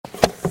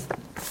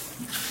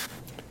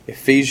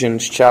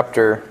Ephesians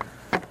chapter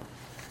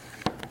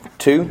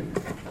 2.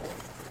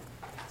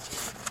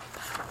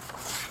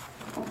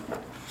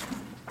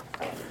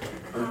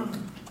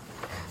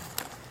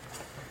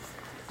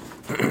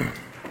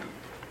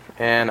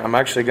 And I'm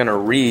actually going to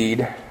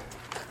read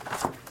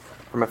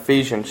from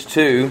Ephesians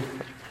 2,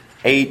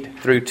 8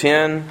 through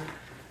 10.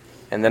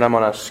 And then I'm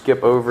going to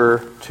skip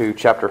over to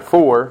chapter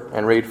 4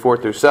 and read 4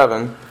 through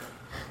 7.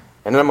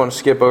 And then I'm going to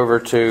skip over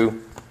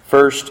to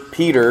 1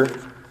 Peter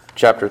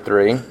chapter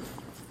 3,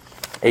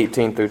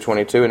 18 through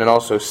 22. And then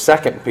also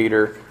 2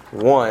 Peter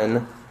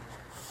 1,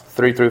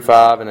 3 through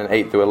 5, and then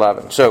 8 through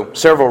 11. So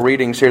several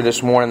readings here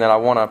this morning that I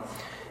want to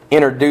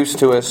introduce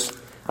to us.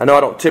 I know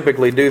I don't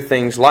typically do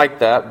things like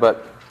that,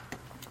 but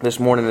this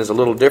morning is a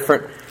little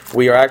different.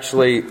 We are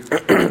actually,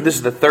 this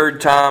is the third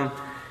time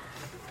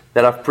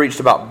that I've preached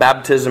about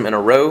baptism in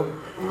a row.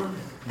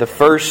 The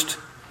first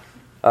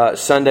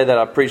Sunday that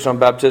I preached on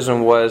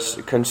baptism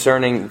was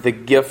concerning the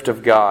gift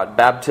of God.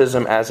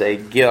 Baptism as a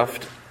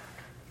gift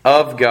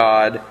of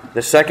God.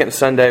 The second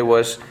Sunday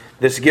was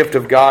this gift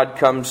of God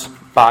comes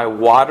by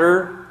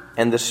water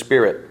and the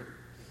Spirit.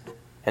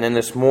 And in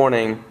this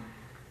morning,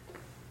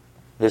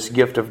 this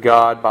gift of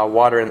God by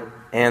water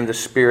and the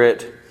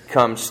Spirit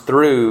comes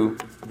through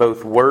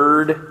both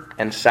word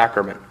and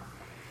sacrament.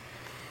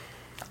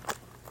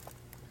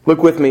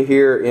 Look with me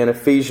here in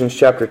Ephesians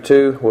chapter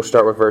 2. We'll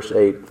start with verse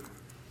 8.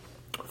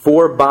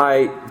 For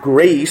by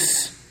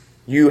grace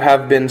you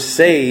have been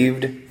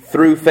saved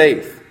through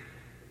faith.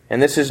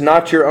 And this is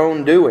not your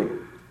own doing.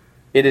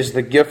 It is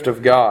the gift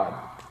of God,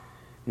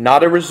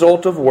 not a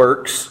result of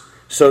works,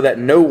 so that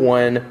no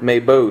one may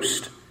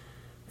boast.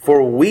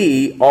 For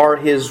we are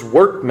His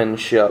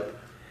workmanship,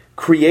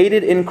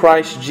 created in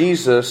Christ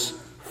Jesus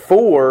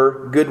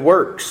for good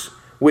works,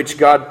 which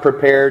God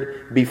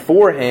prepared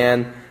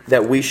beforehand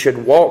that we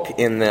should walk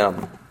in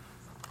them.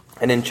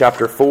 And in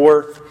chapter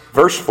 4,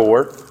 verse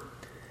 4,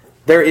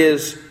 there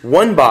is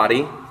one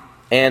body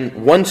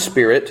and one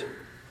Spirit,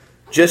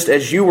 just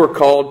as you were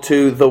called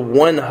to the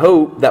one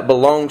hope that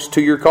belongs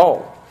to your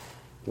call.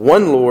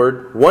 One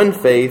Lord, one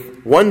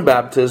faith, one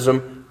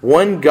baptism,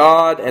 one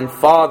God and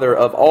Father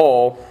of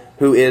all,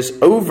 who is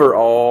over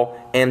all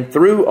and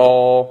through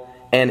all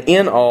and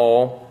in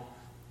all.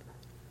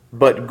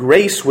 But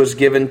grace was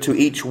given to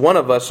each one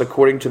of us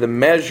according to the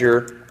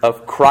measure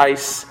of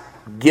Christ's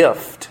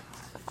gift.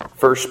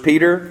 1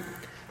 Peter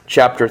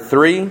chapter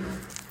 3,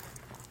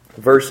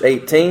 verse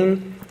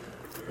 18.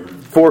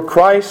 For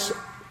Christ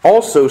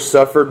also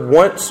suffered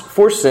once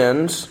for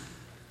sins,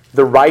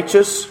 the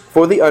righteous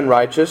for the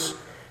unrighteous,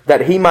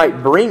 that He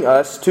might bring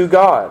us to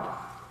God,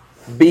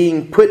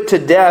 being put to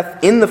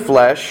death in the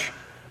flesh,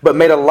 but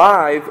made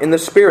alive in the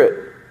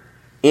Spirit,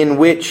 in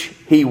which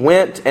He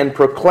went and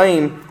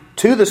proclaimed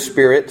to the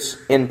spirits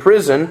in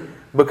prison,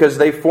 because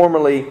they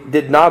formerly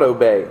did not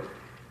obey,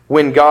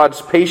 when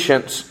God's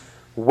patience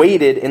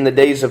waited in the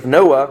days of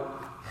Noah,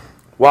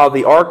 while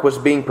the ark was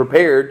being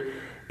prepared,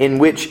 in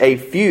which a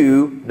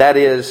few, that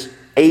is,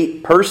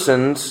 8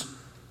 persons,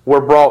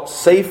 were brought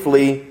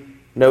safely,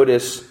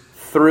 notice,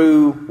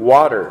 through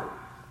water.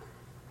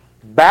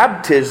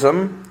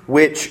 Baptism,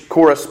 which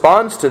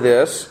corresponds to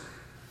this,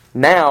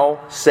 now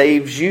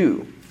saves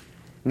you,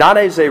 not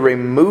as a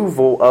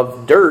removal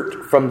of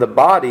dirt from the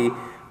body,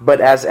 but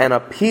as an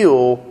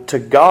appeal to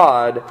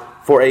God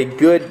for a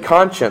good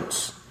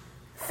conscience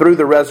through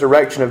the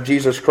resurrection of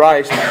Jesus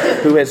Christ,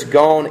 who has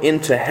gone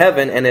into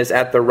heaven and is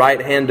at the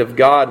right hand of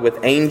God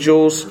with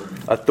angels,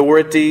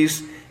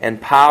 authorities, and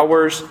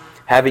powers,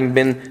 having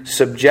been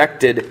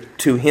subjected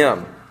to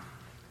Him.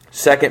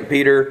 2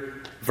 Peter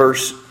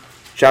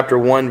chapter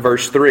 1,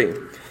 verse 3.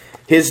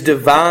 His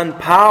divine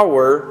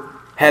power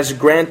has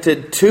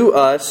granted to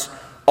us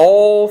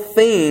all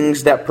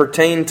things that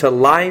pertain to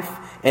life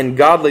and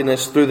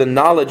godliness through the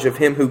knowledge of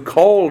Him who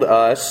called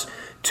us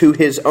to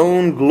His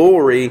own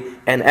glory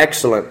and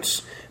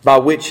excellence, by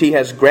which He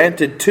has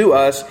granted to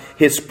us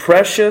His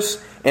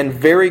precious and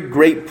very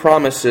great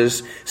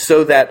promises,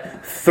 so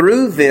that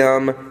through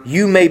them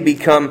you may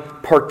become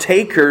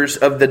partakers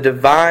of the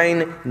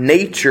divine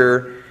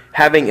nature,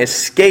 having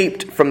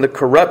escaped from the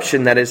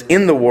corruption that is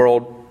in the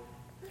world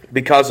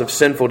because of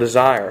sinful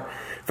desire.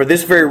 For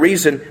this very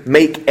reason,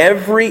 make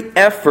every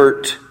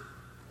effort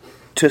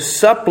to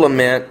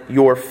supplement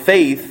your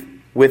faith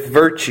with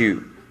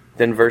virtue.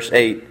 Then verse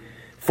 8.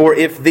 For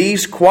if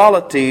these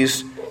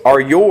qualities are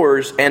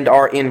yours and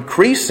are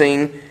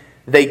increasing,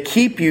 they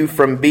keep you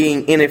from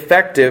being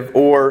ineffective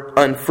or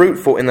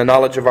unfruitful in the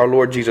knowledge of our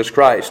Lord Jesus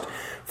Christ.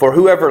 For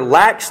whoever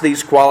lacks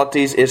these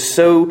qualities is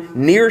so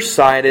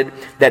nearsighted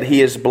that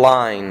he is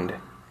blind,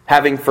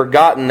 having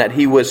forgotten that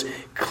he was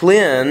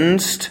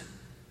cleansed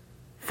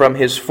from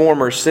his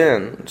former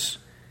sins.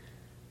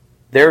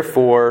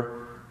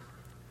 Therefore,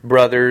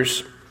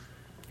 brothers,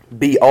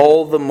 be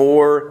all the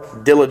more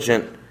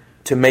diligent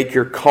to make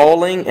your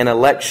calling and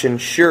election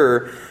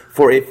sure,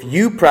 for if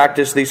you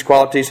practice these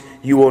qualities,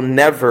 you will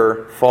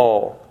never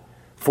fall.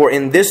 For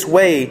in this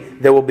way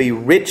there will be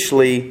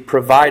richly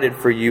provided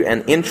for you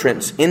an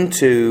entrance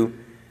into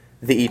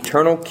the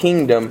eternal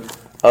kingdom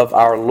of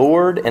our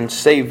Lord and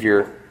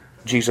Savior,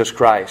 Jesus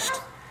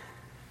Christ.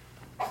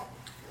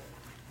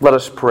 Let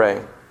us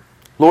pray.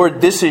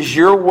 Lord, this is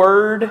your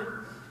word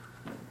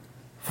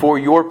for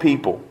your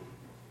people.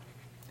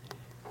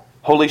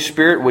 Holy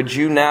Spirit, would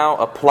you now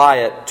apply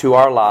it to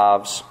our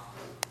lives?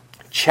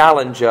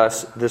 Challenge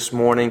us this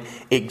morning,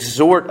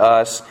 exhort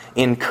us,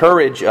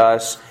 encourage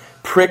us,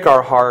 prick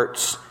our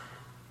hearts,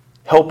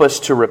 help us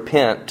to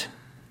repent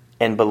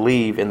and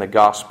believe in the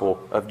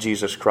gospel of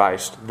Jesus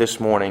Christ. This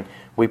morning,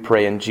 we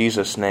pray in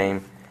Jesus'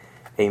 name.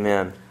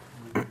 Amen.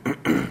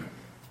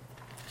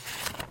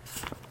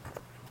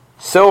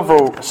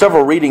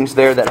 Several readings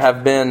there that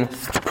have been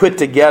put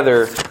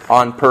together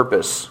on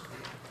purpose.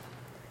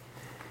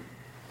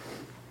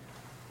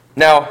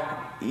 Now,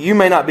 you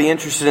may not be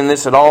interested in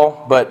this at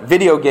all, but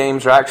video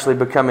games are actually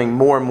becoming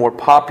more and more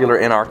popular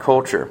in our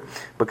culture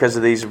because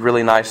of these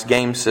really nice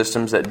game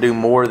systems that do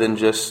more than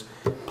just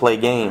play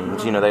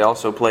games. You know, they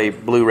also play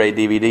Blu-ray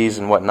DVDs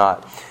and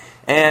whatnot.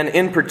 And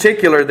in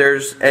particular,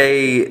 there's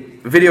a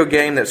video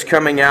game that's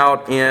coming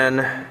out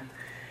in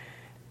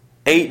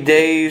 8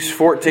 days,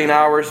 14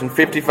 hours, and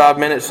 55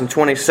 minutes and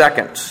 20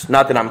 seconds.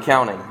 Not that I'm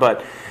counting,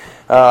 but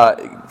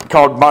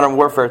called Modern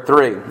Warfare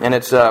 3. And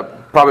it's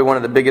probably one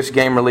of the biggest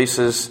game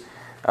releases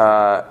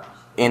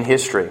in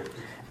history.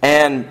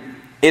 And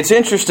it's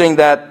interesting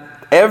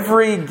that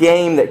every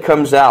game that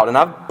comes out, and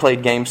I've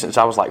played games since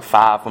I was like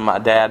 5 when my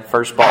dad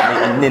first bought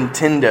me a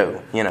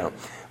Nintendo, you know.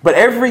 But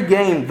every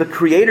game, the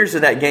creators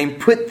of that game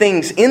put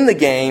things in the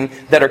game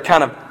that are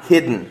kind of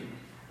hidden,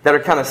 that are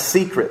kind of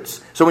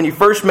secrets. So when you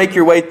first make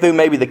your way through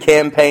maybe the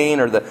campaign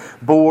or the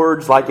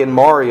boards like in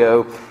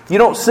Mario, you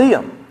don't see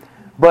them.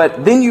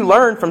 But then you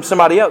learn from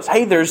somebody else,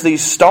 hey, there's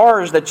these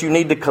stars that you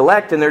need to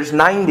collect, and there's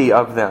 90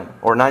 of them,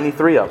 or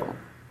 93 of them.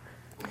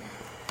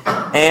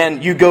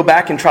 And you go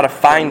back and try to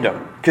find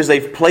them, because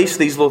they've placed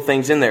these little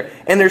things in there.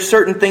 And there's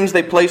certain things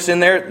they place in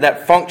there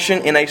that function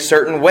in a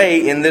certain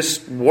way in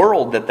this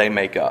world that they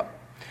make up.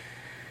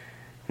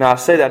 Now, I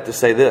say that to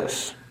say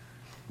this.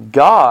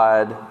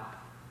 God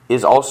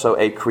is also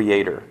a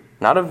creator,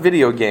 not of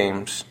video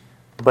games,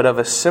 but of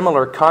a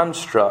similar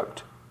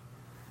construct,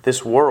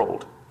 this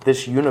world,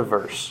 this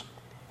universe.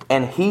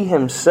 And He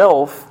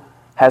Himself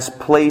has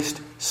placed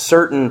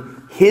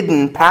certain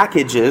hidden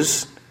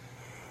packages,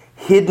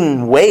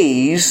 hidden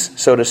ways,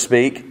 so to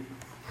speak,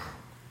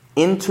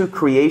 into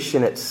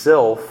creation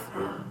itself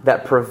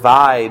that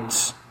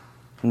provides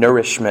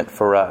nourishment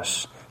for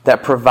us,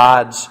 that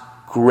provides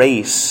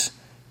grace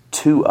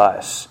to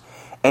us.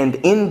 And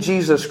in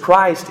Jesus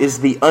Christ is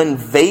the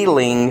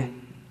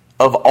unveiling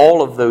of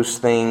all of those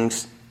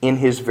things in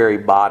His very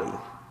body.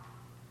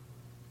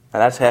 Now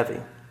that's heavy.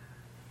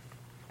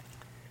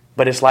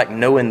 But it's like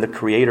knowing the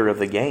creator of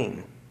the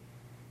game.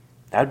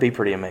 That'd be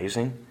pretty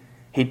amazing.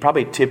 He'd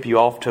probably tip you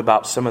off to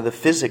about some of the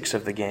physics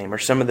of the game or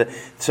some of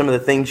the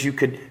things you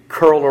could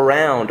curl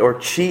around or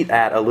cheat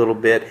at a little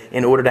bit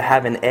in order to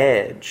have an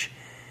edge.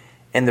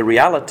 And the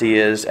reality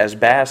is, as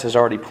Bass has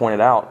already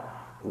pointed out,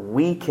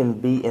 we can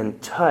be in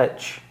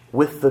touch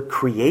with the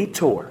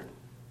Creator.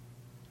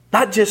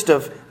 Not just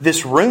of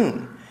this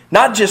room,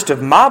 not just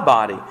of my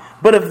body,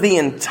 but of the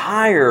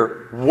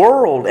entire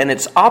world and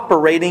its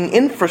operating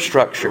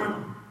infrastructure.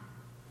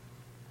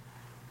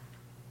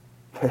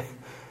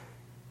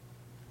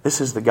 This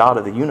is the God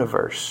of the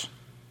universe,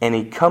 and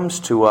He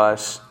comes to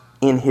us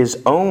in His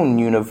own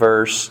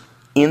universe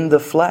in the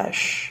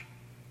flesh.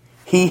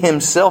 He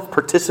Himself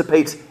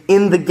participates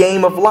in the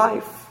game of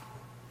life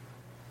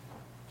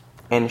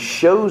and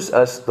shows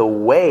us the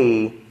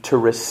way to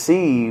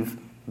receive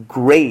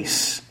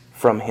grace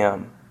from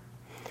Him.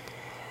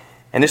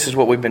 And this is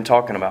what we've been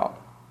talking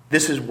about.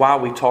 This is why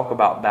we talk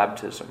about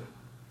baptism.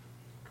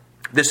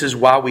 This is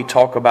why we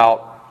talk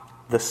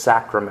about the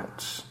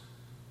sacraments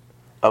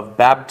of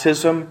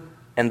baptism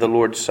and the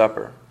Lord's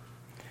Supper.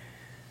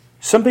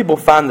 Some people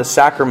find the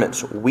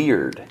sacraments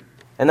weird,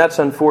 and that's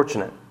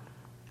unfortunate.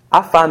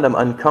 I find them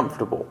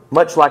uncomfortable,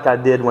 much like I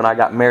did when I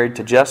got married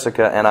to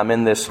Jessica, and I'm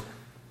in this,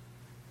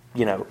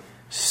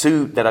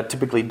 suit that I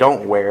typically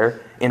don't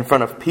wear in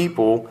front of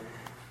people,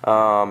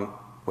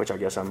 which I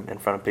guess I'm in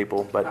front of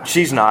people, but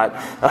she's not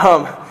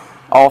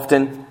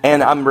often.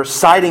 And I'm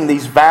reciting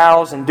these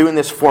vows and doing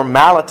this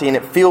formality, and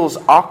it feels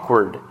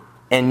awkward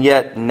and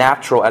yet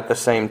natural at the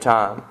same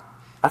time.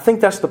 I think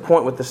that's the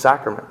point with the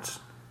sacraments.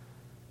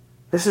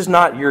 This is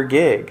not your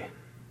gig.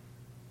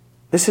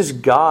 This is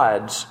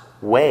God's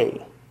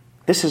way.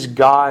 This is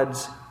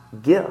God's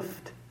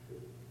gift.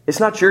 It's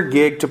not your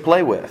gig to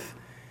play with.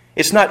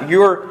 It's not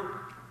your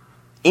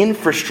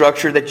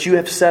infrastructure that you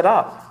have set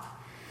up.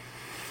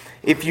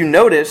 If you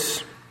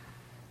notice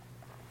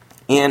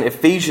in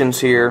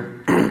Ephesians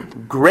here,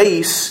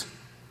 grace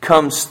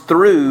comes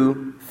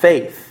through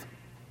faith.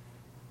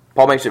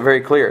 Paul makes it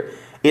very clear.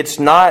 It's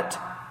not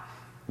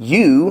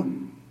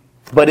you,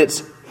 but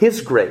it's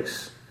His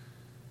grace.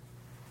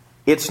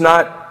 It's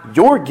not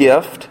your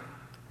gift,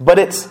 but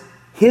it's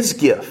His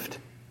gift.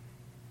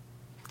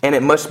 And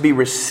it must be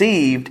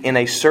received in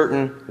a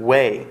certain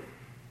way.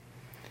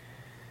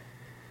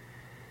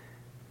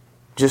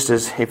 just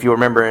as if you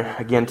remember,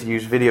 again, to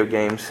use video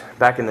games,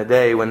 back in the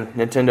day when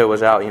Nintendo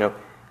was out,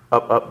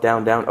 up,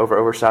 down, down,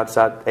 over,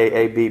 side,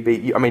 A, B,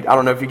 B. I mean, I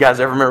don't know if you guys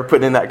ever remember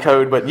putting in that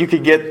code, but you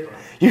could get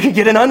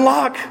an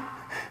unlock.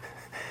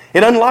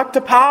 It unlocked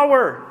the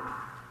power.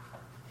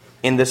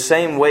 In the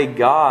same way,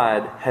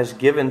 God has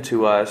given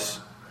to us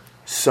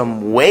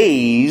some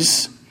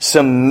ways,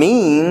 some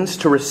means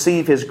to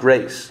receive His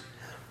grace,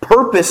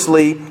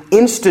 purposely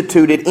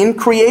instituted in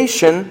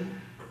creation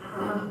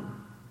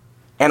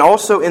and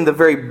also in the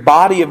very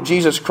body of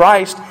Jesus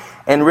Christ,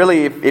 and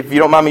really, if you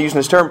don't mind me using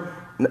this term,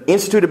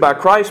 instituted by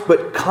Christ,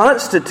 but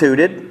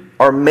constituted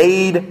or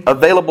made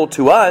available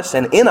to us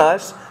and in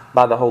us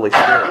by the Holy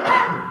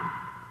Spirit.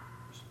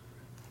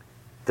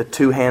 The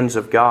two hands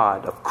of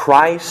God, of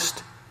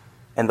Christ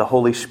and the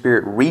Holy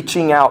Spirit,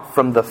 reaching out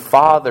from the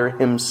Father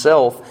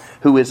Himself,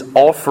 who is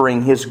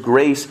offering His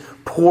grace,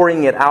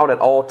 pouring it out at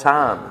all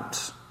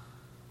times.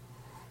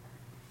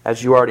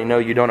 As you already know,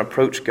 you don't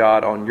approach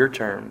God on your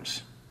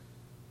terms.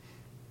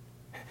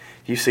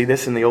 You see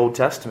this in the Old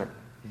Testament.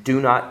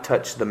 Do not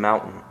touch the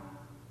mountain.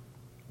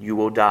 You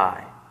will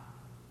die.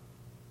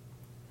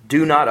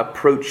 Do not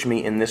approach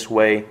me in this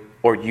way,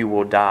 or you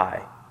will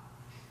die.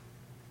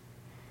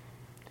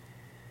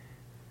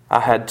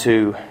 I had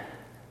to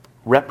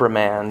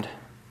reprimand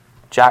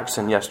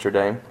Jackson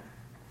yesterday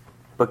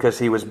because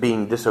he was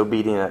being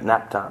disobedient at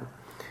nap time.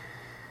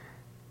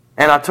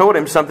 And I told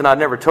him something I'd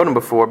never told him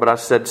before, but I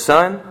said,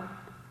 son,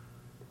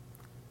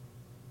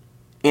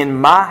 in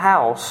my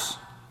house,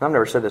 I've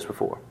never said this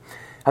before.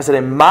 I said,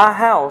 in my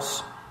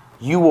house,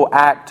 you will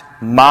act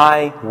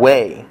my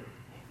way.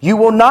 You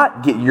will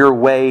not get your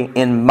way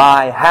in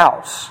my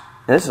house.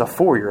 And this is a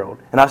 4-year-old.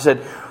 And I said,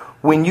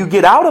 when you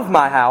get out of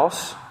my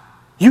house,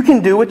 you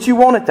can do what you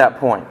want at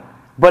that point.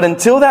 But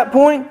until that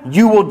point,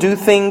 you will do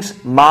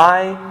things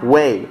my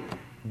way.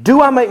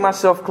 Do I make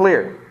myself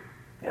clear?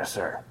 Yes,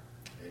 sir.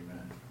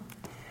 Amen.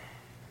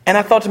 And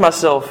I thought to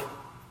myself,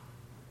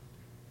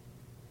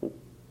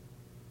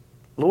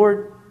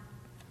 Lord,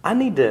 I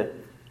need to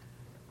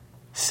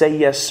say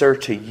yes, sir,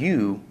 to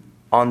you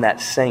on that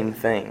same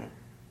thing.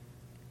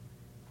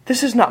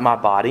 This is not my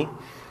body.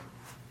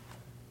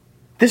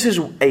 This is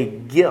a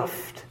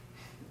gift.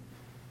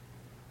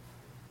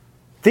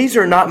 These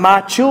are not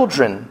my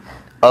children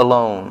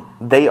alone.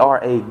 They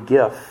are a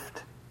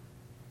gift.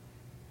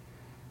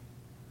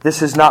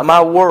 This is not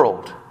my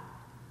world.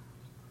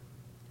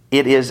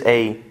 It is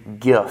a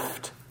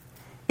gift.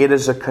 It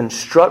is a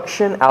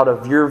construction out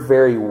of your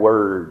very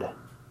word.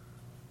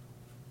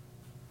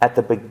 At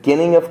the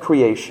beginning of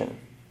creation,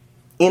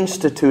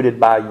 instituted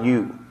by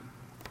you,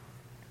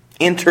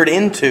 entered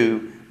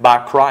into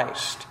by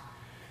Christ,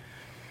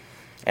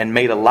 and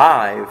made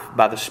alive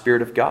by the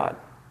Spirit of God.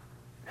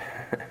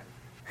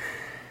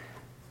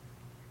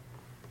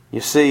 You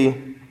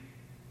see,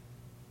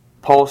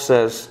 Paul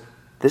says,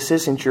 this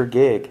isn't your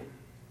gig.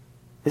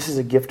 This is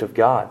a gift of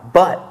God.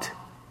 But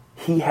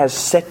He has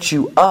set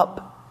you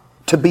up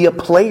to be a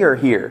player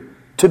here,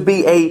 to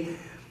be a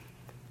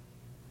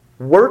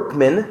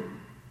workman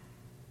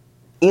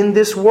in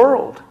this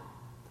world.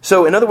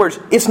 So, in other words,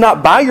 it's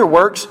not by your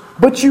works,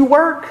 but you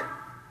work.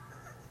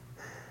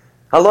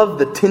 I love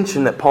the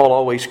tension that Paul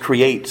always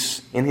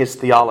creates in his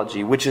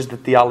theology, which is the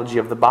theology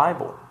of the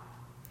Bible.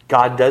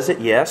 God does it,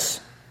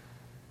 yes.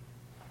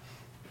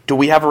 Do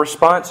we have a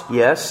response?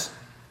 Yes.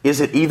 Is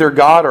it either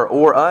God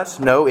or us?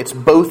 No, it's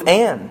both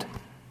and.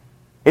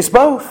 It's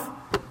both.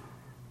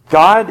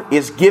 God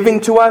is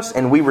giving to us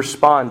and we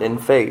respond in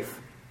faith.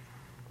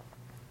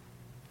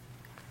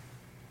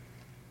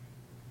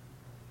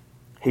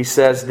 He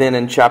says then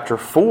in chapter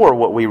 4,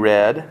 what we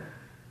read,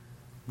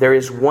 there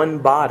is one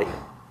body,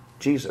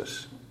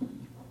 Jesus,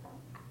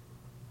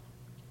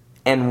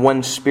 and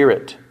one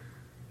Spirit,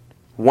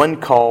 one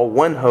call,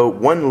 one hope,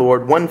 one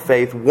Lord, one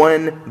faith,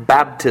 one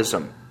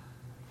baptism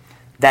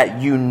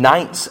that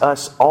unites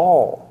us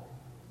all.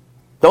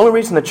 The only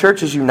reason the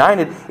church is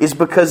united is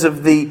because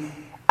of the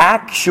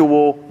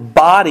actual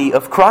body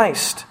of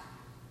Christ.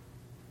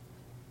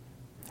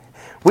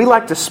 We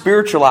like to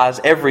spiritualize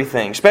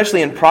everything,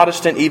 especially in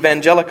Protestant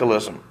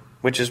evangelicalism,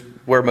 which is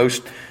where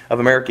most of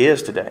America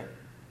is today.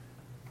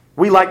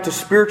 We like to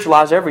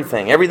spiritualize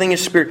everything. Everything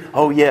is spirit.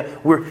 Oh yeah,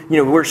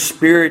 we're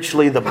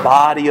spiritually the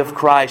body of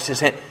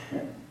Christ.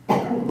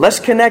 Let's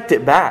connect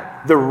it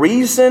back. The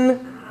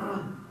reason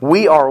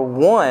we are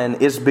one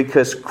is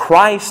because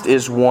Christ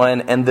is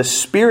one and the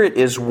Spirit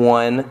is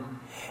one.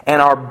 And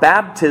our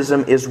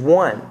baptism is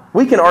one.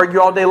 We can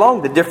argue all day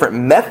long the different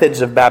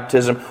methods of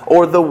baptism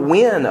or the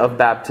when of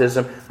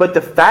baptism. But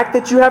the fact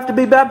that you have to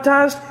be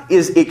baptized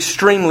is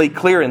extremely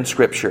clear in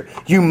Scripture.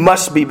 You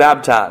must be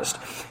baptized.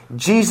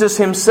 Jesus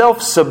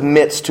Himself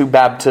submits to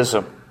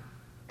baptism.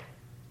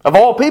 Of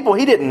all people,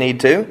 He didn't need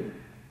to.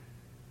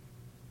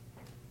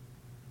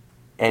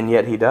 And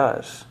yet He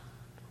does.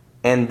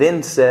 And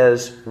then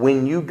says,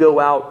 when you go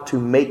out to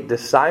make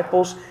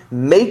disciples,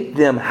 make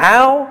them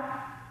how?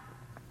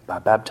 By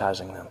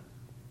baptizing them.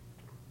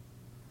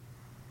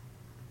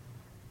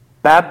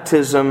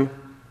 Baptism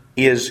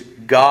is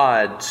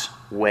God's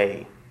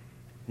way,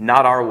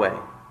 not our way.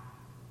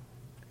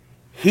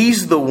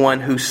 He's the one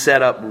who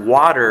set up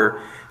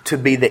water to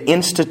be the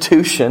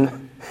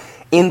institution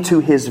into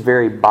His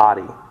very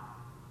body.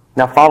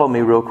 Now follow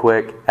me real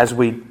quick as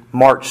we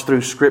march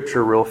through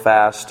Scripture real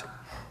fast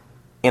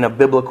in a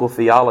biblical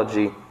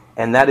theology.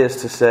 And that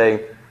is to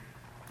say,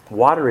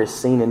 water is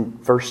seen in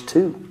verse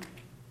 2.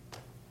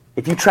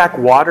 If you track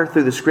water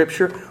through the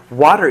Scripture,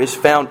 water is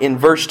found in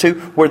verse 2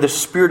 where the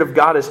Spirit of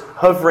God is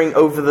hovering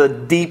over the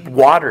deep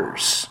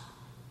waters.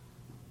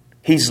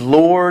 He's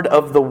Lord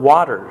of the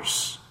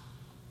waters.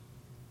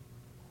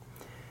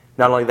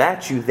 Not only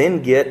that, you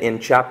then get in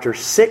chapter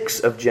 6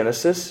 of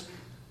Genesis,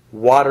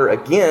 water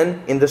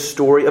again in the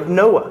story of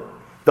Noah.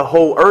 The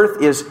whole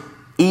earth is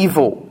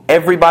evil.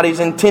 Everybody's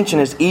intention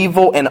is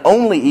evil and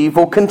only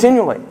evil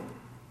continually.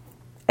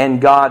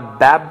 And God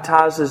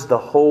baptizes the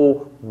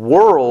whole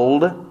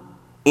world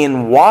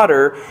in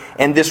water.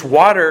 And this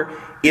water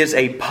is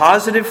a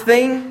positive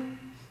thing,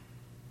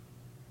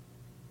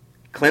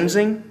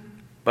 cleansing,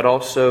 but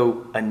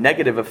also a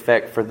negative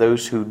effect for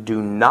those who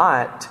do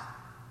not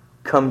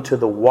come to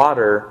the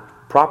water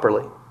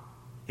properly,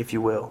 if you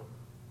will.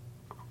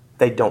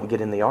 They don't get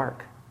in the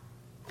ark.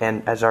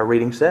 And as our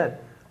reading said,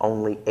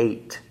 only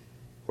 8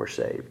 were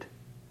saved.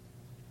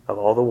 Of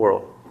all the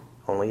world,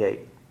 only 8.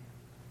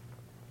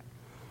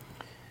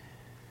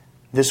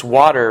 This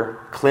water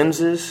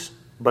cleanses,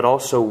 but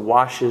also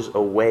washes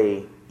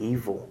away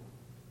evil.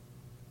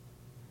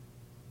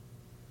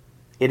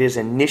 It is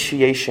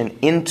initiation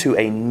into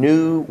a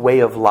new way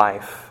of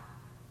life.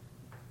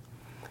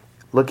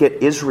 Look at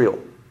Israel.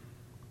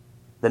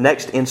 The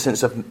next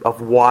instance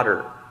of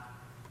water,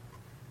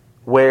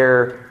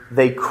 where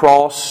they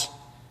cross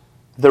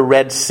the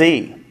Red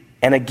Sea.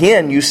 And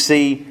again, you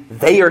see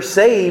they are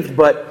saved,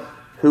 but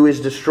who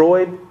is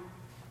destroyed?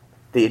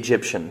 The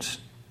Egyptians.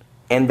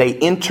 And they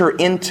enter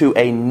into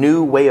a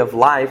new way of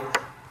life,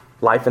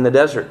 life in the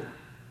desert.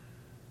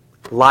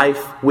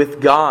 Life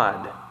with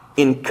God,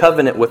 in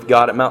covenant with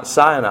God at Mount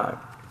Sinai.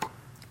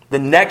 The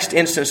next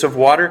instance of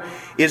water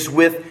is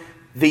with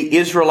the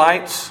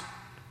Israelites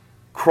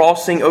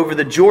crossing over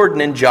the Jordan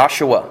in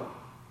Joshua.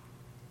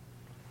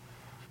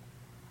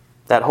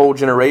 That whole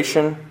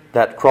generation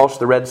that crossed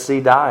the Red Sea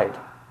died.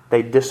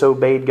 They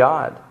disobeyed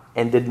God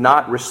and did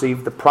not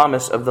receive the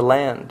promise of the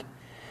land.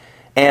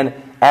 And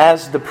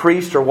as the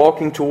priests are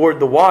walking toward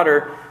the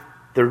water,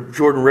 the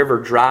Jordan River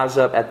dries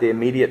up at the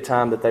immediate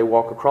time that they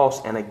walk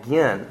across. And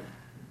again,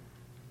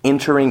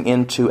 entering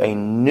into a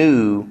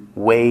new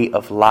way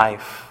of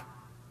life.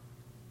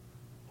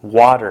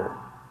 Water.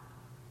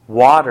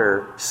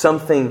 Water,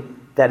 something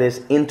that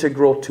is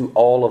integral to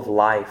all of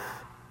life.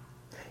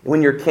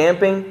 When you're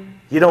camping,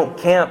 you don't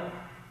camp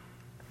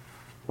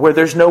where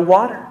there's no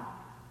water.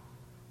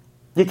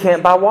 You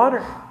can't buy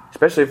water,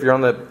 especially if you're on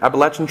the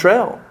Appalachian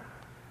Trail.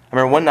 I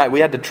remember one night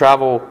we had to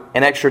travel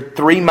an extra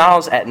 3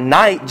 miles at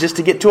night just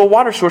to get to a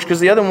water source because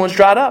the other one was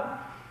dried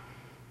up.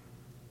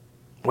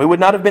 We would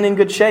not have been in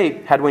good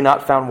shape had we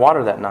not found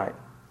water that night.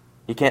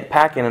 You can't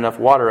pack in enough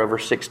water over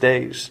 6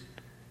 days.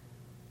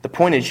 The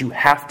point is, you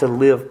have to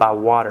live by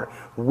water.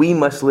 We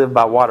must live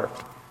by water.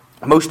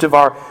 Most of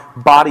our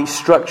body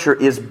structure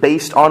is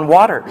based on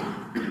water.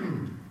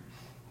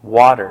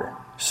 Water,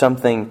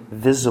 something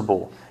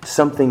visible,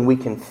 something we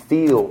can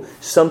feel,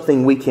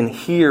 something we can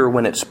hear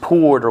when it's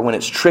poured or when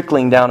it's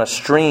trickling down a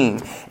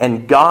stream.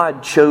 And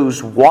God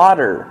chose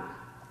water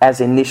as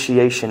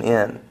initiation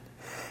in,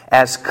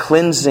 as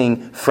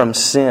cleansing from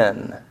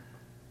sin.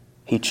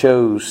 He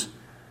chose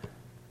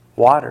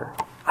water.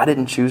 I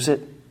didn't choose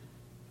it.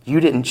 You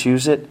didn't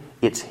choose it.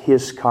 It's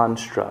His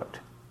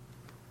construct.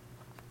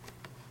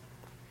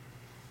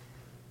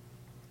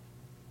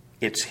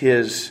 It's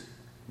His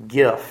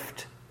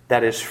gift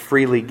that is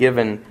freely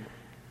given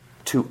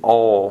to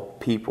all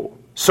people.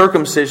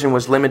 Circumcision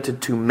was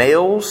limited to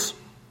males,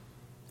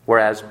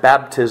 whereas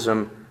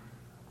baptism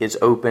is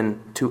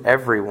open to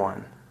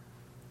everyone.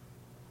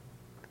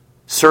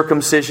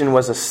 Circumcision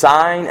was a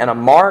sign and a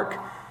mark.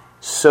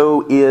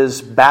 So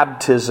is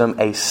baptism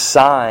a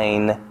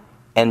sign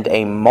and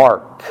a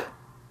mark.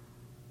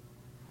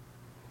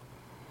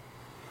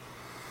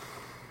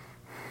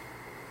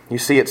 You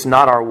see, it's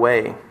not our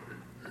way,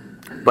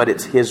 but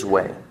it's His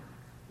way.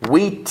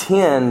 We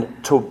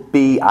tend to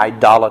be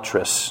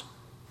idolatrous.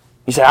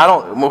 You say,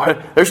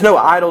 there's no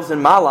idols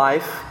in my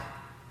life,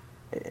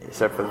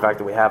 except for the fact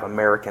that we have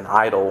American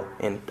Idol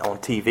on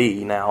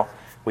TV now.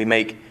 We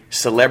make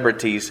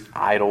celebrities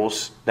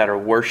idols that are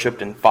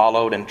worshipped and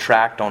followed and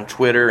tracked on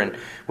Twitter, and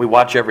we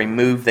watch every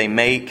move they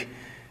make,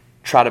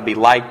 try to be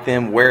like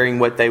them, wearing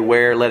what they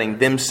wear, letting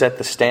them set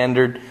the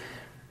standard.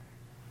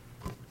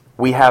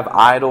 We have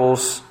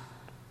idols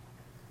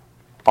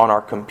on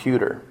our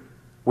computer.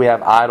 We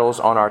have idols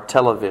on our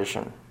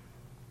television.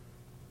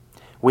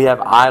 We have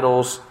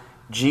idols,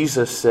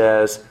 Jesus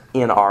says,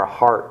 in our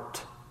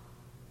heart.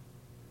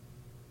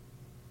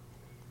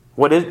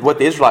 What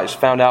the Israelites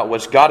found out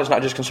was God is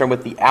not just concerned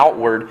with the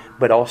outward,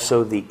 but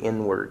also the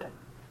inward.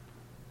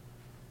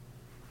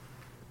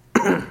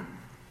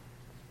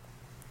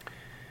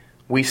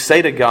 We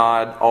say to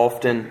God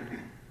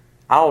often,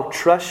 I'll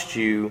trust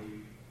you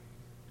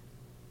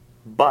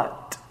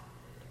But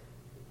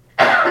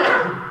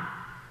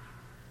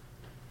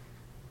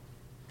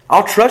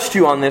I'll trust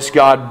you on this,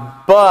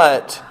 God,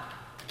 but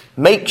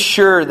make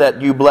sure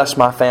that you bless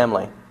my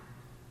family.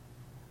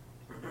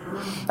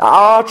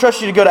 I'll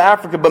trust you to go to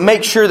Africa, but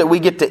make sure that we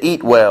get to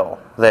eat well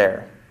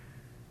there.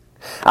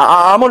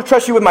 I'm going to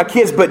trust you with my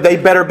kids, but they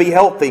better be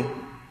healthy,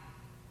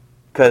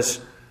 because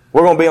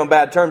we're going to be on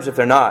bad terms if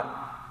they're not.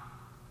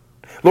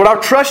 Lord,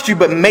 I'll trust you,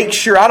 but make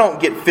sure I don't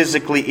get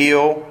physically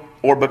ill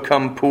or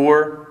become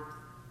poor.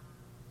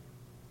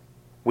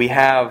 We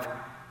have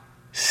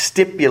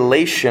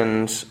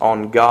stipulations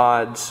on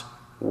God's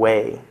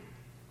way.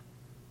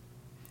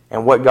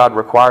 And what God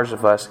requires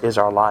of us is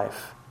our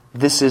life.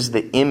 This is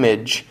the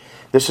image.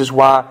 This is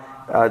why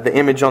the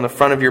image on the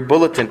front of your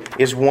bulletin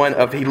is one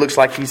of, he looks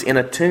like he's in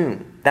a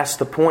tomb. That's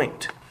the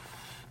point.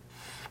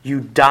 You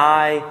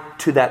die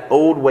to that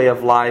old way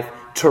of life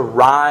to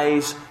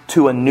rise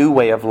to a new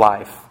way of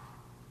life.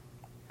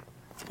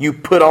 You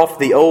put off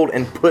the old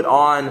and put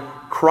on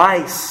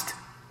Christ.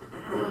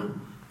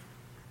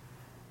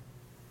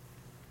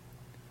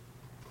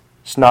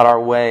 It's not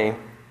our way.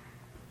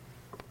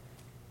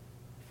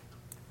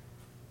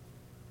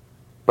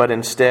 But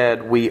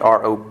instead, we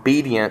are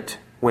obedient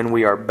when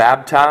we are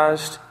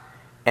baptized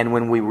and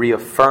when we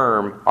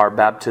reaffirm our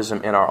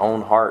baptism in our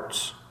own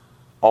hearts.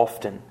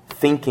 Often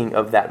thinking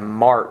of that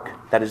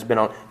mark that has been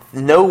on,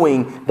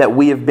 knowing that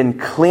we have been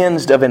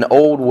cleansed of an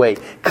old way,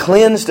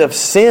 cleansed of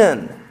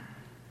sin,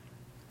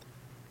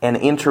 and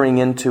entering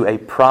into a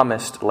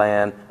promised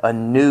land, a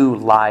new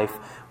life.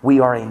 We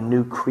are a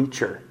new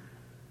creature.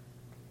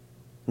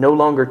 No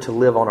longer to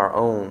live on our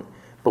own,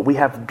 but we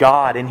have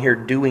God in here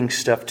doing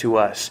stuff to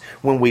us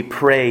when we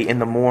pray in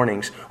the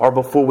mornings or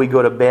before we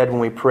go to bed when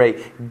we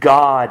pray.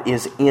 God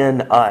is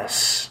in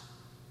us.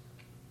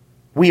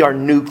 We are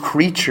new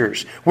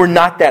creatures. We're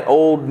not that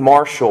old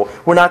Marshall.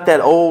 We're not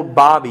that old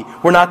Bobby.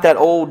 We're not that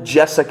old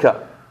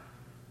Jessica.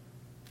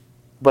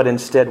 But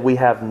instead we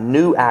have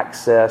new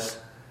access.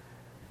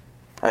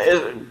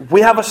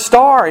 We have a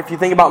star. If you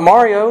think about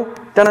Mario,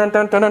 dun,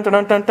 dun, dun, dun,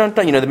 dun, dun, dun,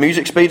 dun, the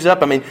music speeds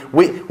up. I mean,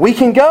 we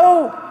can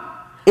go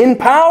in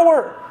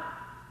power.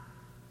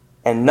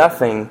 And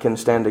nothing can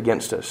stand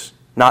against us.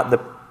 Not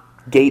the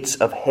gates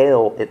of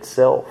hell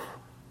itself.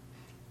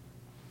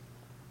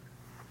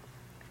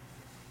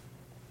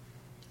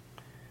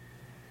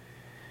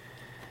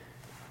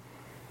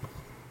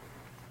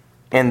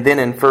 And then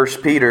in 1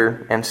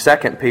 Peter and 2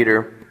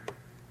 Peter,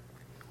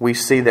 we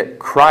see that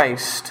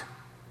Christ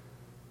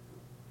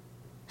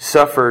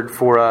suffered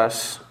for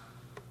us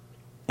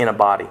in a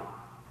body.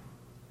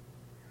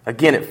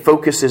 Again, it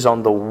focuses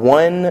on the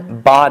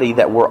one body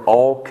that we're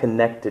all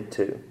connected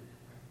to.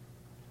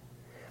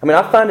 I mean,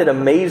 I find it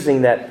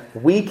amazing that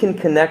we can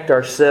connect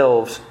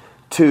ourselves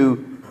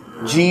to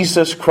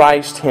Jesus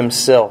Christ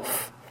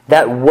Himself.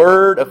 That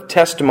word of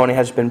testimony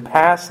has been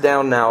passed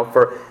down now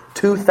for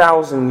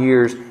 2,000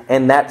 years,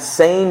 and that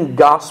same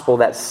gospel,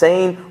 that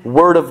same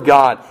Word of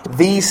God,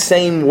 these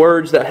same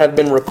words that have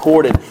been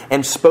recorded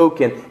and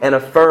spoken and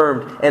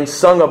affirmed and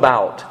sung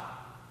about,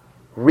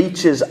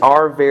 reaches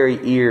our very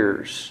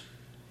ears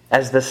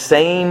as the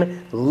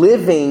same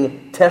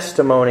living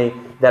testimony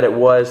that it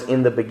was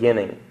in the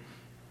beginning.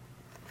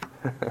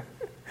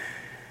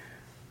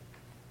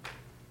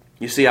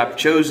 You see, I've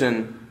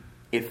chosen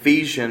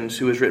Ephesians,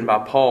 who was written by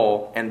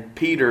Paul, and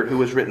Peter, who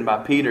was written by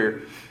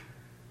Peter,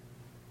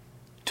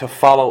 to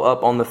follow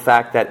up on the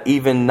fact that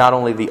even not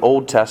only the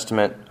Old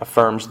Testament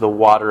affirms the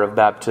water of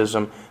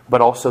baptism, but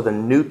also the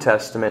New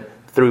Testament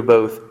through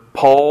both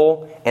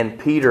Paul and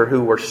Peter,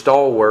 who were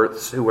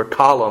stalwarts, who were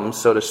columns,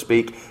 so to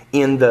speak,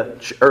 in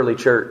the early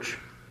church.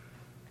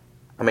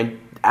 I mean,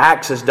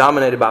 Acts is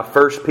dominated by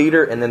 1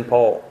 Peter and then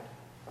Paul,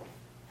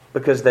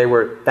 because they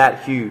were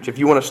that huge. If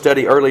you want to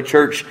study early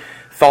church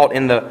thought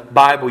in the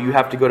Bible, you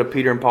have to go to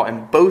Peter and Paul,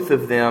 and both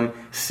of them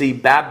see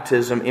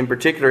baptism. In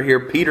particular here,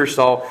 Peter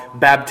saw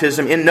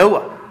baptism in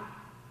Noah.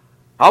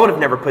 I would have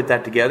never put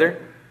that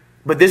together.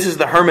 But this is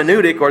the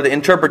hermeneutic, or the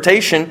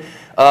interpretation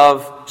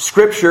of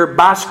Scripture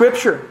by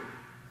Scripture.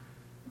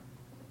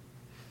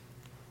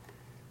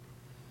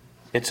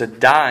 It's a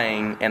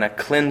dying and a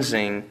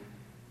cleansing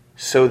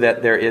so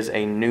that there is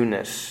a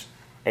newness,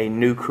 a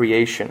new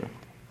creation.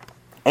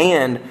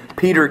 And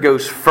Peter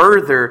goes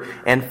further,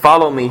 and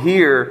follow me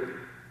here.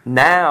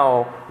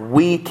 Now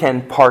we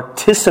can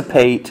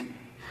participate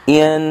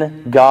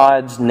in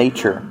God's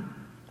nature.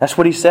 That's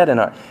what he said in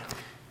our.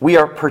 We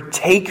are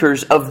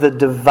partakers of the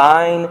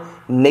divine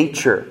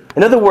nature.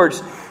 In other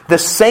words, the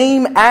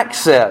same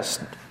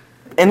access,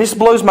 and this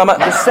blows my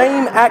mind, the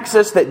same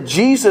access that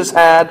Jesus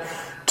had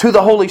to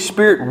the Holy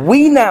Spirit,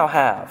 we now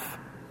have.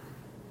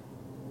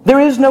 There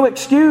is no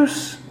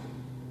excuse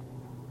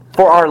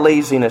for our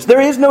laziness.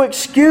 There is no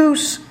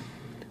excuse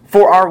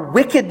for our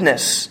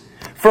wickedness,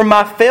 for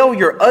my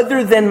failure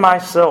other than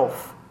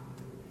myself.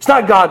 It's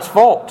not God's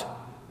fault.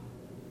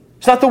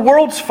 It's not the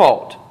world's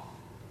fault.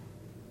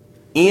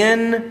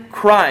 In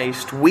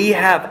Christ, we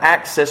have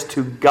access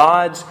to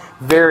God's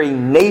very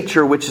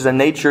nature, which is a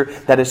nature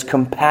that is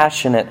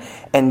compassionate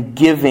and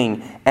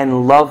giving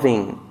and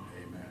loving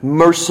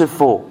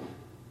merciful,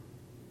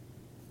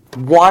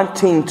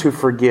 wanting to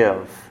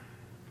forgive.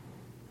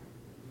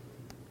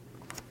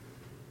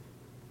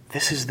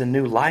 This is the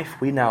new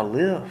life we now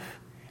live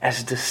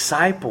as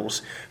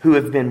disciples who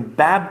have been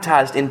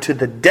baptized into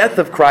the death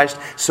of Christ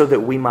so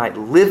that we might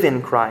live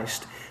in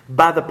Christ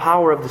by the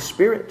power of the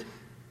Spirit.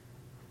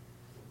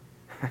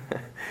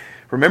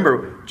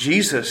 Remember,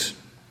 Jesus,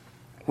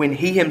 when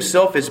He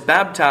Himself is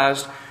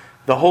baptized,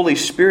 the Holy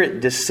Spirit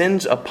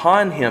descends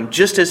upon Him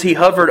just as He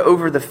hovered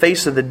over the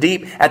face of the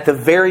deep at the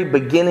very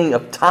beginning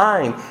of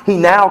time. He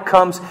now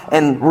comes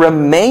and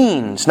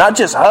remains, not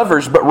just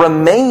hovers, but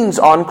remains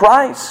on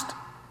Christ.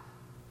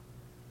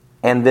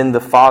 And then the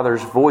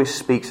Father's voice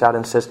speaks out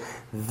and says,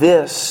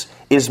 "This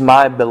is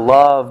my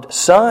beloved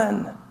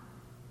Son.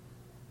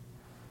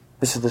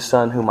 This is the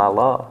Son whom I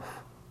love."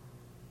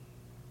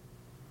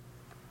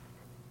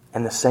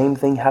 And the same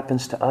thing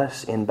happens to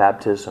us in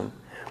baptism.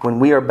 When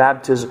we are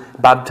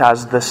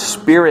baptized, the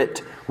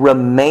Spirit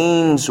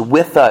remains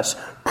with us,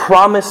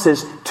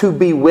 promises to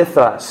be with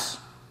us.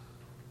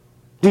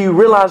 Do you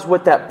realize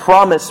what that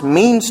promise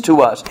means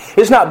to us?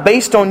 It's not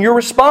based on your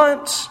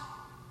response.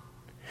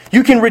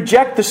 You can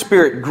reject the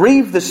Spirit,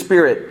 grieve the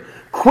Spirit,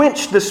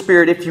 quench the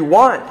Spirit if you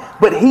want,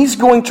 but He's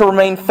going to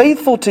remain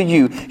faithful to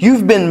you.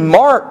 You've been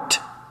marked.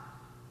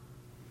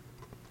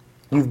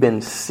 You've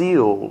been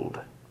sealed,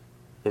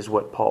 is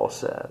what Paul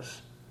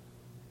says.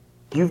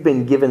 You've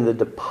been given the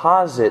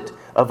deposit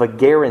of a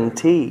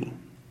guarantee.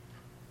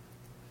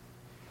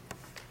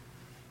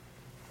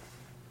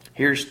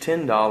 Here's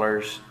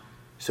 $10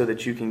 so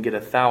that you can get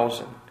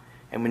 1,000.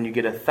 And when you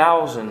get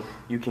 1,000,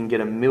 you can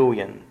get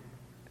 1,000,000.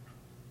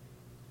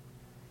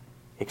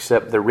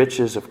 Except the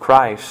riches of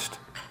Christ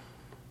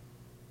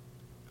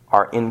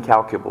are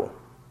incalculable.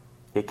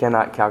 You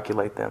cannot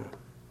calculate them.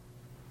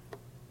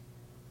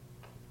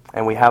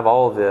 And we have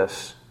all of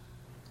this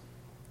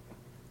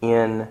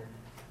in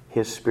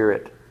His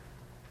Spirit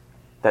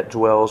that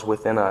dwells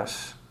within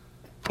us,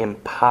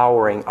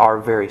 empowering our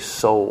very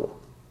soul.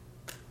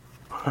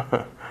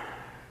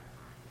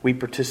 We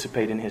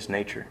participate in His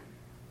nature.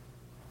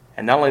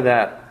 And not only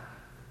that,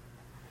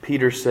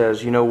 Peter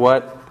says, you know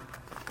what?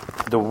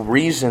 The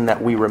reason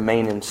that we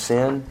remain in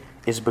sin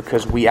is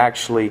because we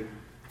actually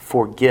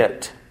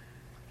forget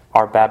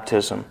our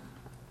baptism.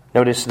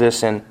 Notice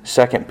this in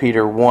 2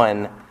 Peter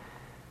 1.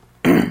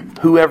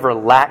 Whoever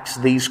lacks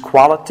these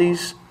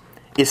qualities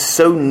is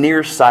so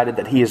nearsighted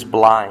that he is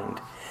blind,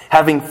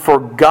 having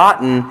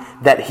forgotten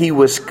that he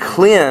was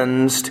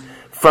cleansed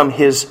from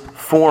his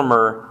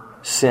former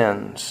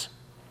sins.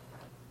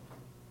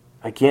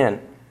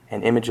 Again,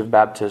 an image of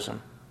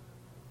baptism.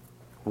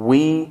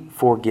 We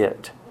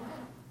forget.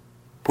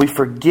 We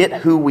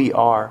forget who we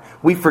are.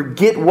 We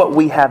forget what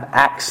we have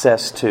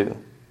access to.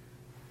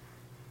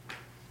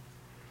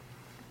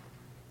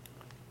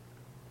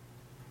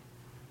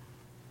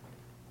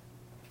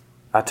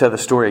 I tell the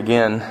story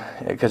again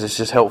because it's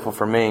just helpful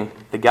for me.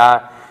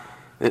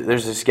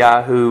 There's this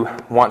guy who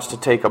wants to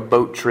take a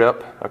boat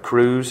trip, a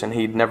cruise, and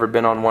he'd never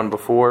been on one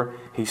before.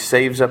 He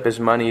saves up his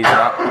money.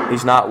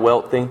 He's not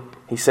wealthy.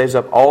 He saves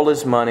up all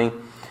his money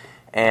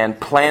and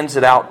plans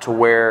it out to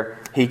where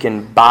he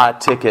can buy a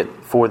ticket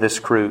for this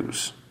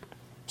cruise.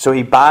 So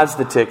he buys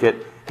the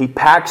ticket. He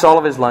packs all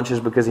of his lunches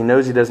because he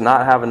knows he does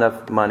not have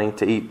enough money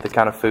to eat the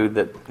kind of food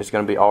that is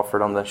going to be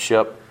offered on the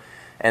ship.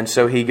 And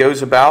so he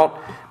goes about,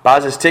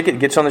 buys his ticket,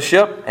 gets on the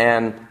ship,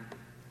 and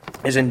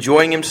is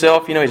enjoying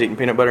himself. You know, he's eating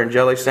peanut butter and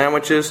jelly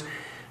sandwiches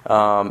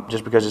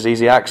just because it's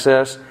easy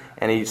access.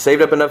 And he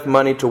saved up enough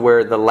money to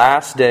where the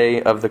last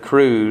day of the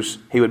cruise,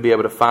 he would be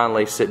able to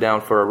finally sit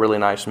down for a really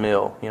nice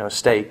meal. You know, a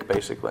steak,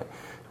 basically,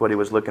 is what he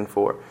was looking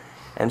for.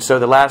 And so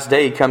the last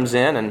day he comes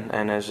in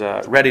and is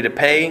ready to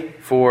pay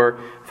for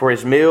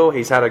his meal.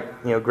 He's had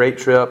a great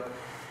trip.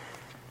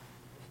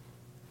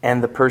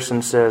 And the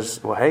person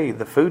says, well, hey,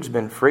 the food's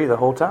been free the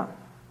whole time.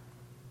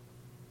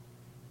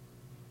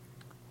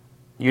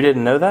 You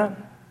didn't know that?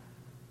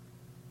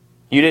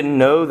 You didn't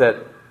know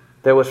that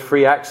there was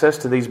free access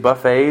to these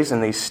buffets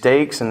and these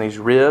steaks and these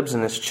ribs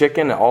and this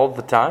chicken all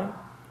the time?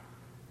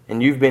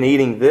 And you've been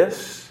eating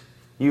this?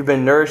 You've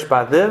been nourished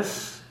by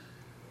this?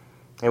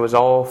 It was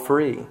all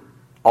free,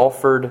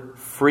 offered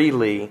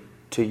freely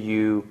to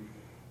you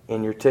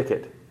in your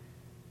ticket.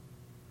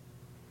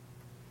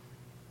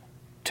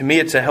 To me,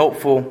 it's a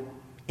helpful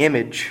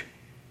image.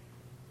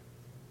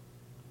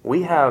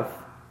 We have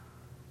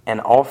an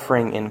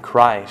offering in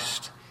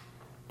Christ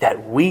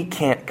that we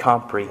can't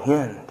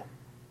comprehend.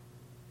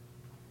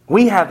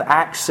 We have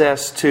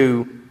access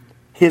to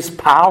His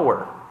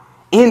power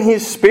in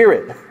His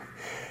Spirit,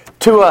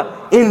 to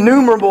an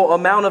innumerable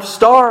amount of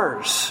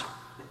stars,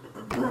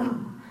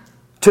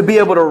 to be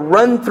able to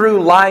run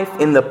through life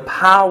in the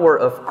power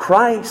of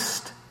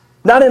Christ,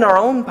 not in our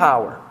own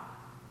power.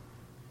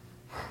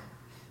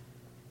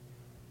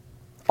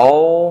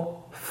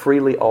 All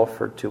freely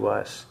offered to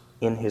us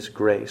in His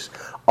grace.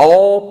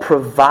 All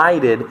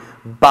provided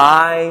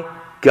by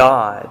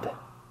God,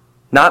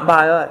 not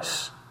by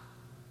us.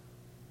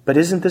 But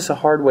isn't this a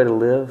hard way to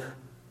live?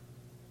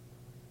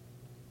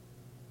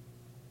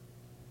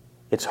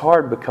 It's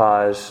hard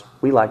because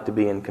we like to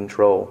be in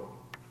control.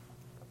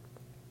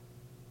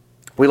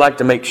 We like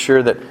to make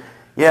sure that,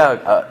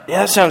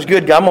 that sounds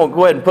good. I'm going to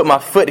go ahead and put my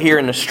foot here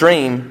in the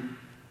stream.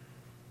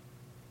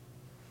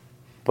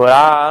 But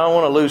I don't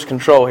want to lose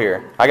control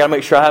here. I got to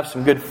make sure I have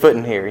some good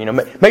footing here.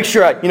 Make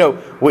sure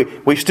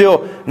we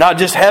still not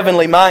just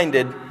heavenly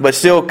minded, but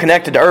still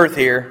connected to earth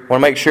here.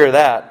 Want to make sure of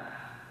that.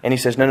 And he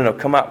says, no,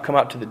 come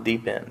out to the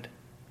deep end.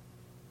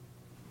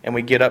 And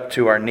we get up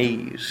to our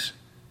knees.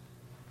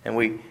 And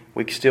we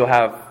still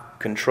have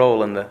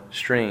control in the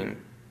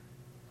stream.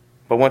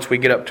 But once we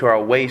get up to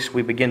our waist,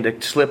 we begin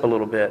to slip a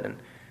little bit and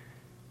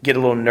get a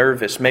little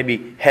nervous.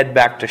 Maybe head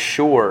back to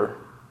shore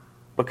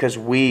because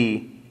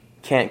we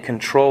can't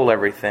control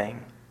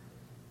everything.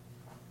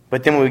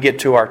 But then when we get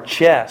to our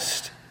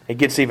chest, it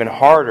gets even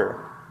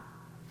harder.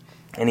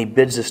 And he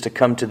bids us to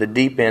come to the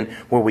deep end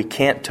where we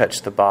can't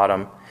touch the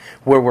bottom,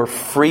 where we're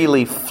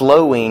freely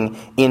flowing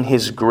in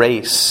His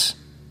grace.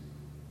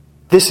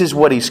 This is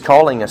what He's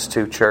calling us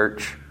to,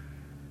 church.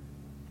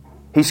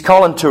 He's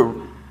calling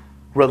to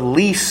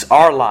release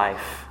our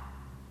life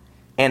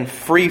and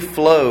free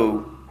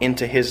flow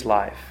into His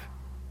life.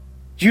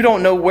 You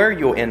don't know where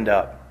you'll end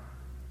up.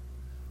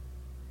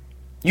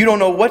 You don't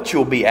know what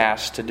you'll be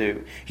asked to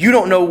do. You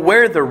don't know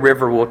where the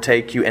river will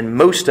take you. And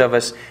most of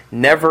us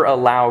never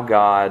allow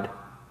God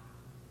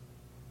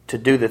to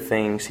do the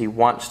things He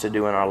wants to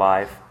do in our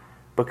life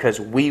because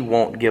we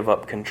won't give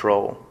up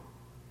control.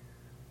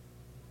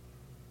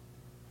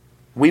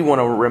 We want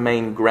to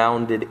remain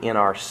grounded in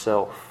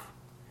ourselves.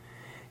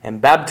 And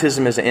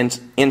baptism is an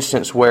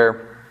instance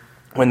where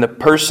when the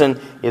person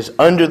is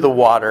under the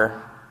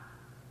water,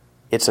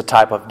 it's a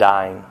type of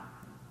dying.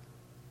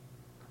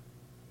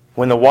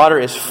 When the water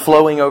is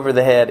flowing over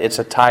the head, it's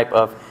a type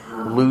of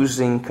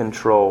losing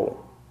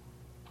control.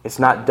 It's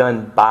not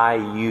done by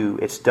you.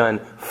 It's done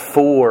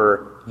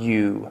for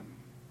you.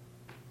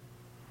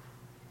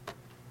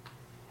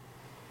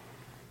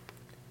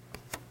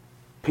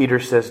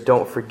 Peter says,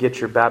 don't forget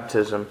your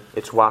baptism.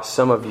 It's why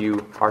some of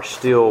you are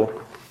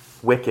still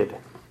wicked.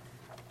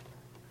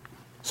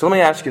 So let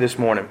me ask you this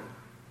morning.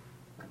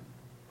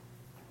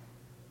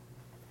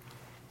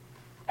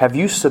 Have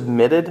you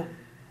submitted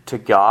to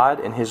God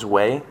and His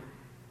way?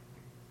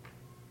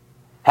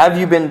 Have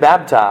you been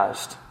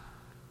baptized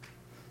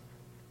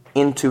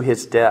into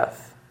His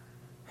death?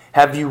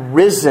 Have you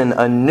risen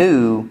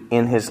anew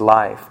in His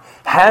life?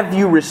 Have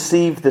you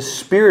received the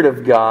Spirit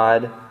of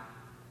God?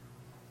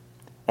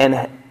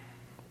 And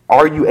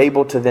are you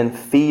able to then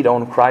feed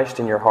on Christ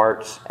in your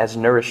hearts as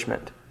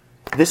nourishment?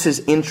 This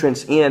is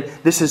entrance in.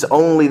 This is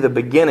only the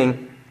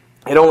beginning.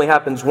 It only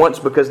happens once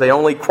because they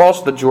only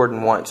crossed the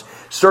Jordan once.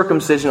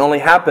 Circumcision only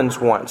happens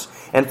once.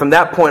 And from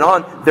that point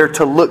on, they're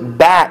to look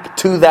back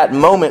to that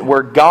moment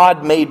where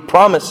God made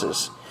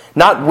promises.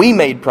 Not we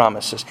made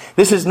promises.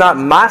 This is not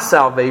my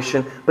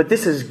salvation, but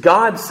this is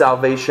God's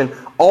salvation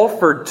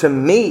offered to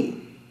me.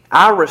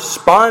 I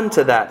respond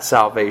to that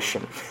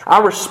salvation. I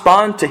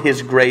respond to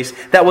His grace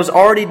that was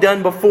already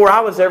done before I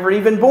was ever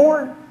even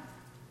born.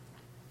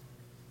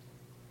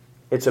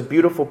 It's a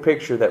beautiful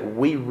picture that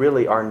we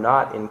really are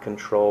not in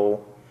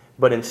control,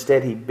 but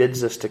instead He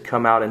bids us to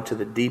come out into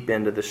the deep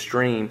end of the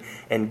stream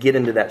and get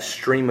into that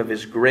stream of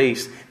His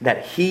grace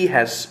that He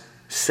has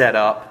set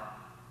up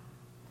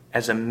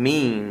as a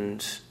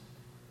means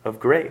of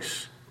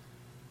grace,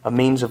 a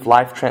means of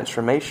life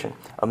transformation,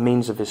 a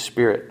means of His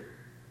Spirit.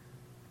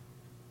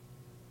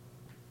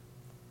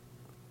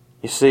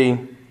 You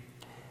see,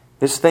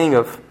 this thing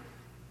of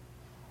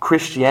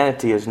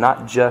Christianity is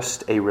not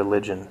just a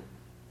religion.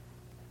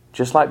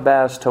 Just like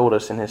Baz told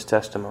us in his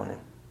testimony.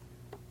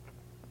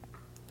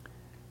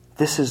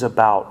 This is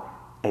about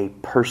a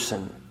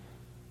person,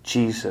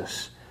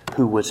 Jesus,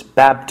 who was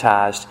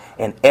baptized,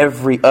 and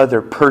every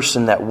other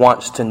person that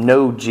wants to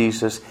know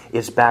Jesus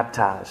is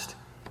baptized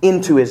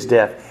into His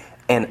death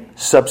and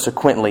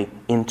subsequently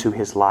into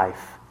His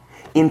life,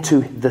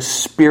 into the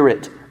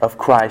Spirit of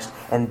Christ.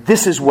 And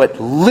this is what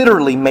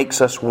literally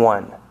makes us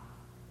one.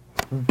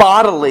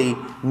 Bodily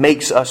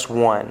makes us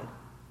one.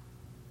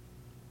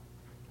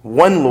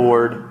 One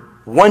Lord,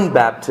 one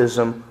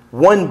baptism,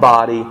 one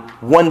body,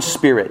 one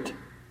Spirit.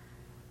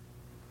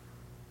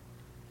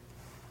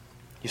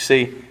 You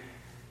see,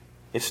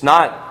 it's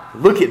not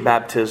look at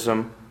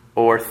baptism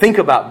or think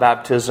about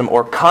baptism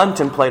or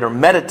contemplate or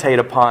meditate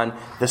upon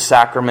the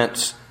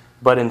sacraments,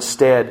 but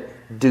instead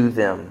do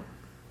them,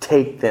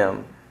 take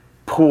them,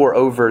 pour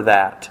over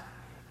that,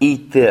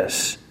 eat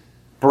this,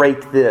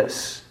 break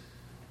this.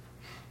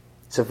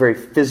 It's a very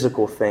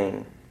physical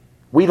thing.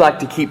 We like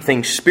to keep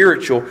things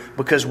spiritual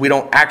because we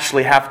don't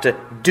actually have to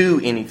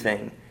do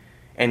anything.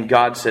 And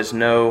God says,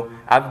 no,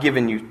 I've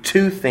given you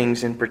two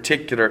things in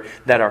particular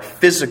that are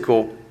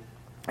physical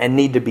and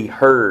need to be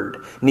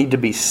heard, need to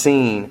be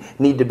seen,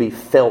 need to be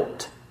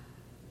felt.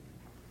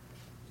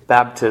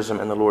 Baptism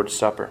and the Lord's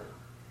Supper.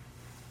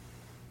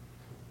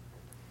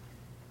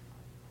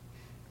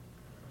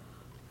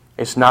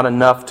 It's not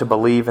enough to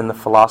believe in the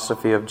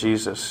philosophy of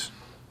Jesus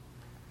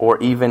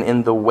or even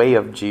in the way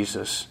of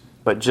Jesus.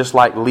 But just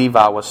like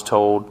Levi was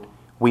told,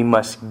 we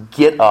must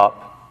get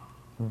up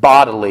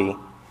bodily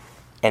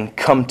and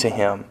come to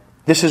Him.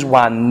 This is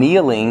why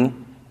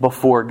kneeling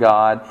before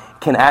God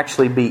can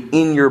actually be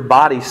in your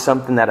body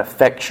something that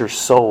affects your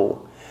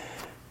soul.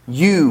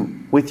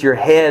 You, with your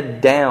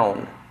head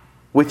down,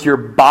 with your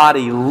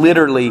body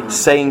literally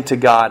saying to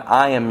God,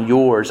 I am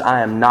yours,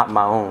 I am not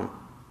my own.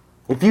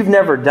 If you've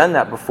never done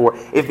that before,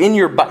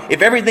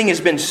 if everything has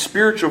been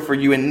spiritual for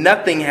you and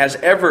nothing has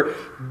ever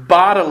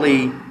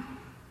bodily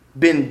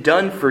been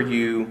done for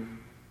you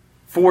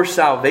for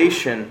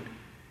salvation,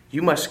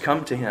 you must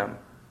come to Him.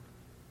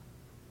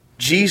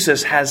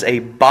 Jesus has a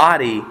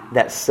body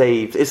that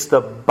saves. It's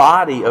the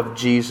body of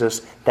Jesus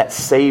that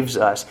saves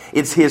us.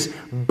 It's His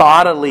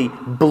bodily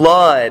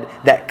blood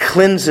that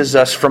cleanses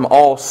us from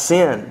all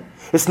sin.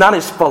 It's not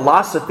His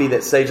philosophy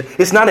that saves us.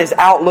 It's not His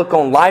outlook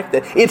on life.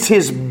 It's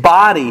His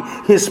body,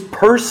 His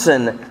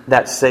person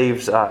that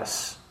saves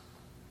us.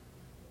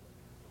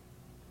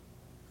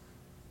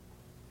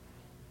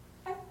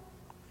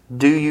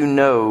 Do you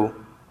know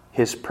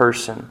His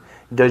person?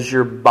 Does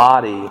your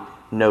body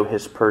know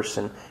His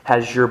person?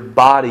 Has your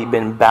body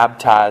been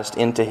baptized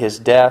into His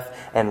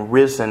death and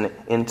risen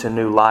into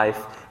new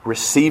life,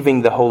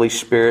 receiving the Holy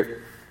Spirit,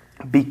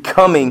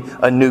 becoming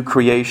a new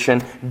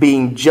creation,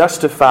 being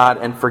justified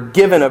and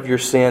forgiven of your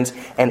sins,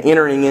 and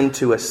entering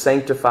into a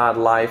sanctified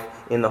life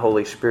in the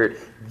Holy Spirit?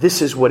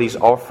 This is what He's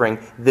offering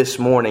this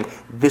morning.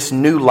 This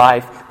new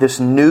life, this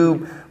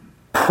new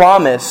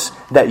promise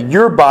that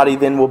your body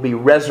then will be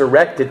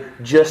resurrected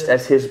just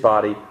as His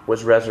body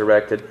was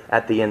resurrected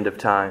at the end of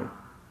time.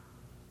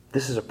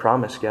 This is a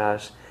promise,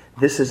 guys.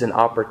 This is an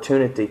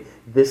opportunity.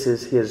 This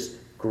is His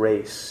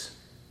grace.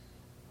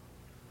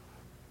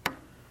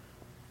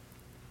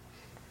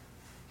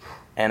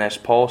 And as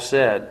Paul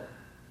said,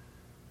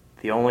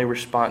 the only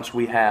response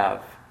we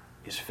have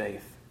is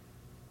faith.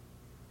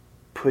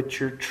 Put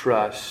your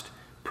trust,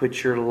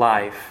 put your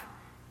life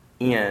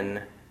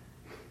in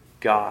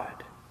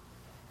God.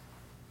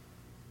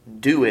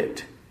 Do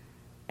it,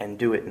 and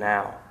do it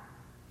now.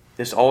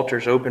 This altar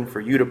is open for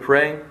you to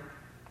pray.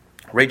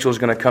 Rachel is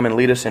going to come and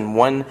lead us in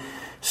one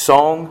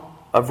song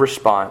of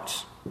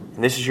response.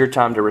 And this is your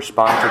time to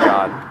respond to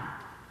God.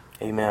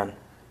 Amen.